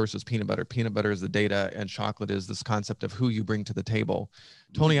chocolate versus peanut butter. Peanut butter is the data, and chocolate is this concept of who you bring to the table.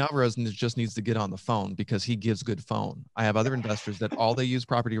 Tony Alvarez just needs to get on the phone because he gives good phone. I have other investors that all they use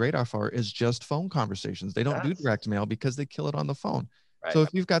PropertyRadar for is just phone conversations. They don't do direct mail because they kill it on the phone. Right. So if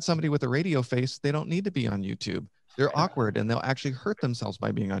you've got somebody with a radio face, they don't need to be on YouTube. They're awkward and they'll actually hurt themselves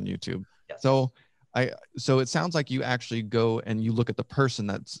by being on YouTube. Yes. So it sounds like you actually go and you look at the person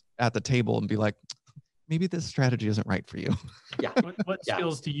that's at the table and be like, maybe this strategy isn't right for you. Yeah. What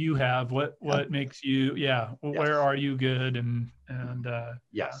skills do you have? What makes you, where are you good? And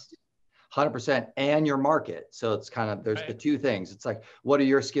yes, 100%. And your market. So it's kind of, there's the two things. It's like, what are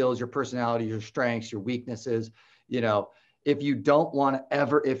your skills, your personality, your strengths, your weaknesses? If you don't want to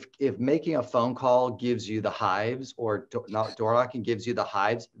ever, if making a phone call gives you the hives, or not door knocking gives you the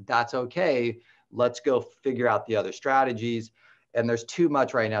hives, that's okay. Let's go figure out the other strategies. And there's too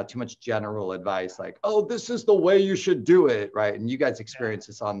much right now, too much general advice, like, oh, this is the way you should do it, right? And you guys experience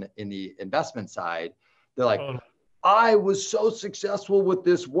this in the investment side. They're like, I was so successful with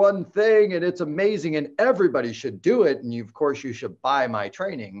this one thing and it's amazing and everybody should do it. And of course you should buy my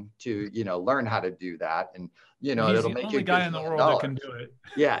training to, learn how to do that. And, it'll make you the only guy in the world that can do it.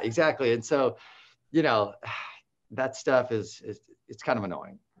 Yeah, exactly. And so, that stuff is it's kind of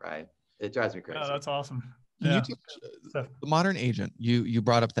annoying, right? It drives me crazy. Oh, that's awesome. Can you the modern agent, you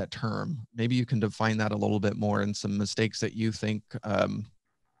brought up that term. Maybe you can define that a little bit more and some mistakes that you think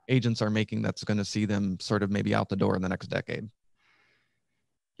agents are making that's going to see them sort of maybe out the door in the next decade.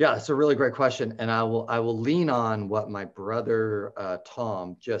 Yeah, it's a really great question. And I will lean on what my brother,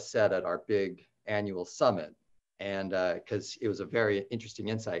 Tom, just said at our big annual summit. And because it was a very interesting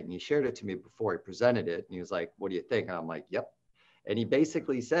insight, and he shared it to me before he presented it. And he was like, what do you think? And I'm like, yep. And he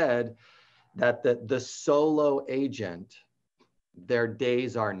basically said that the solo agent, their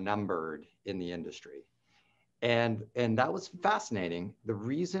days are numbered in the industry. And that was fascinating. The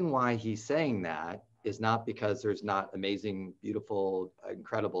reason why he's saying that is not because there's not amazing, beautiful,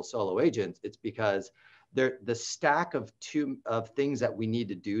 incredible solo agents. It's because the stack of things that we need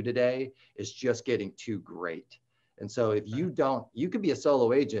to do today is just getting too great. And so if you could be a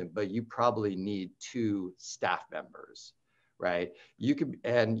solo agent, but you probably need 2 staff members, right? You could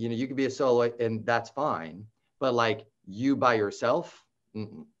be a solo and that's fine. But like you by yourself,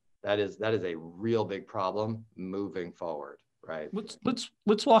 that is a real big problem moving forward, right?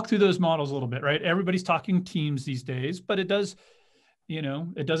 Let's walk through those models a little bit, right? Everybody's talking teams these days, but it doesn't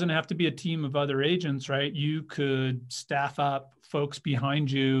have to be a team of other agents, right? You could staff up folks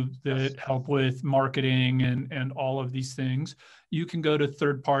behind you that help with marketing and all of these things. You can go to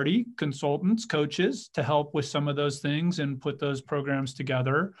third-party consultants, coaches to help with some of those things and put those programs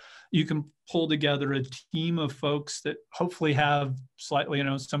together. You can pull together a team of folks that hopefully have slightly,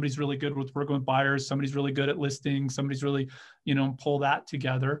 somebody's really good with working with buyers, somebody's really good at listings, somebody's really, pull that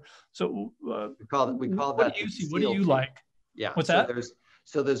together. So we call that. What do you see? What do you like? Yeah. What's that?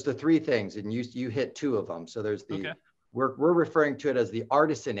 There's the 3 things, and you hit 2 of them. So there's we're referring to it as the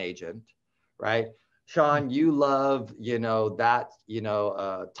artisan agent, right? Sean, you love,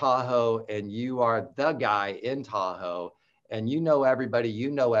 Tahoe, and you are the guy in Tahoe, and you know everybody,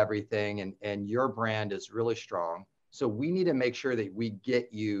 you know everything, and your brand is really strong. So we need to make sure that we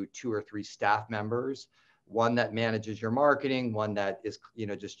get you 2 or 3 staff members, one that manages your marketing, one that is,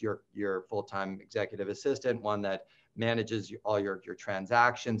 just your full-time executive assistant, one that manages all your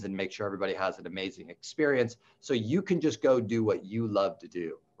transactions and make sure everybody has an amazing experience. So you can just go do what you love to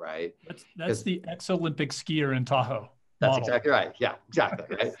do, right? That's the ex-Olympic skier in Tahoe. That's model. Exactly right. Yeah,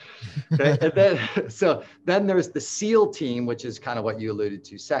 exactly. Right. Okay. And then there's the SEAL team, which is kind of what you alluded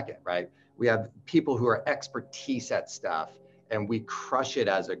to second, right? We have people who are expertise at stuff and we crush it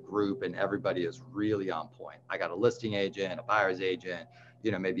as a group and everybody is really on point. I got a listing agent, a buyer's agent,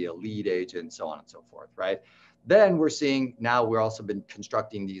 maybe a lead agent, so on and so forth, right? Then we're seeing now we're also been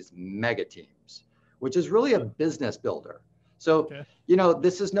constructing these mega teams, which is really a business builder. So,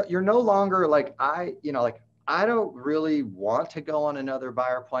 this is you're no longer like I don't really want to go on another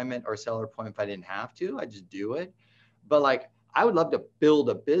buyer appointment or seller appointment if I didn't have to. I just do it. But I would love to build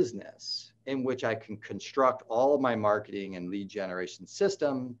a business in which I can construct all of my marketing and lead generation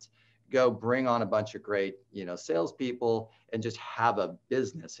systems, go bring on a bunch of great, salespeople and just have a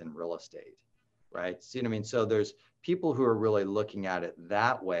business in real estate. Right. See what I mean? So there's people who are really looking at it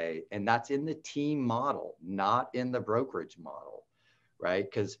that way. And that's in the team model, not in the brokerage model. Right.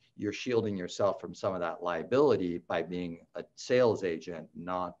 Because you're shielding yourself from some of that liability by being a sales agent,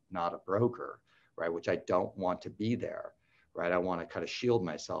 not a broker. Right. Which I don't want to be there. Right. I want to kind of shield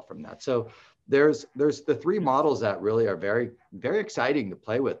myself from that. So there's the three models that really are very, very exciting to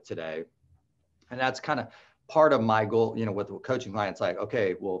play with today. And that's kind of part of my goal, with coaching clients, like,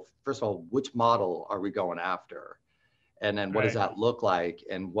 okay, well, first of all, which model are we going after? And then what does that look like?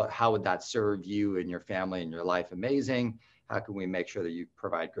 And how would that serve you and your family and your life? Amazing. How can we make sure that you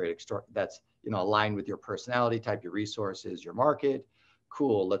provide great that's, aligned with your personality type, your resources, your market?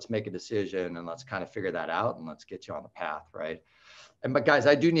 Cool. Let's make a decision and let's kind of figure that out and let's get you on the path. Right. But guys,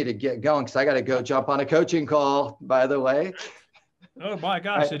 I do need to get going because I got to go jump on a coaching call, by the way. Oh my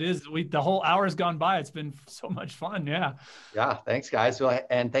gosh, It is. The whole hour's gone by. It's been so much fun. Yeah. Yeah. Thanks, guys. So,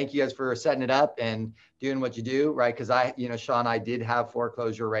 and thank you guys for setting it up and doing what you do, right? Because Sean, I did have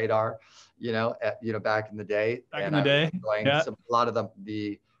foreclosure radar, back in the day. Back in the day. Yeah. A lot of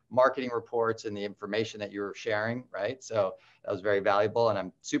the marketing reports and the information that you were sharing, right? So that was very valuable. And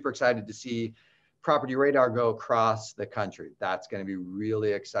I'm super excited to see PropertyRadar go across the country. That's going to be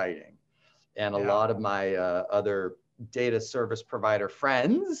really exciting. And a lot of my other data service provider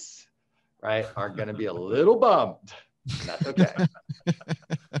friends, right, are going to be a little bummed. And that's okay.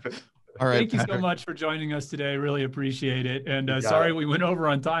 All right. Thank you so much for joining us today. Really appreciate it. And sorry we went over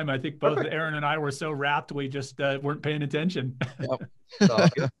on time. I think both Aaron and I were so wrapped we just weren't paying attention. Yep. It's all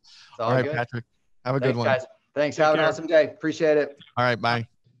good. All right, good. Patrick. Have a good one. Guys. Thanks. Have an awesome day. Appreciate it. All right. Bye.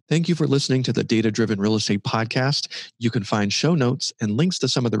 Thank you for listening to the Data Driven Real Estate Podcast. You can find show notes and links to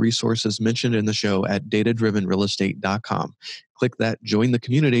some of the resources mentioned in the show at datadrivenrealestate.com. Click that Join the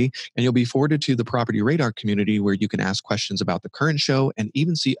Community, and you'll be forwarded to the Property Radar community where you can ask questions about the current show and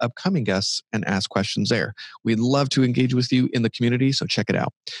even see upcoming guests and ask questions there. We'd love to engage with you in the community, so check it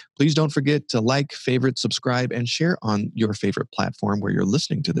out. Please don't forget to like, favorite, subscribe, and share on your favorite platform where you're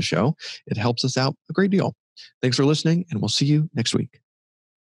listening to the show. It helps us out a great deal. Thanks for listening, and we'll see you next week.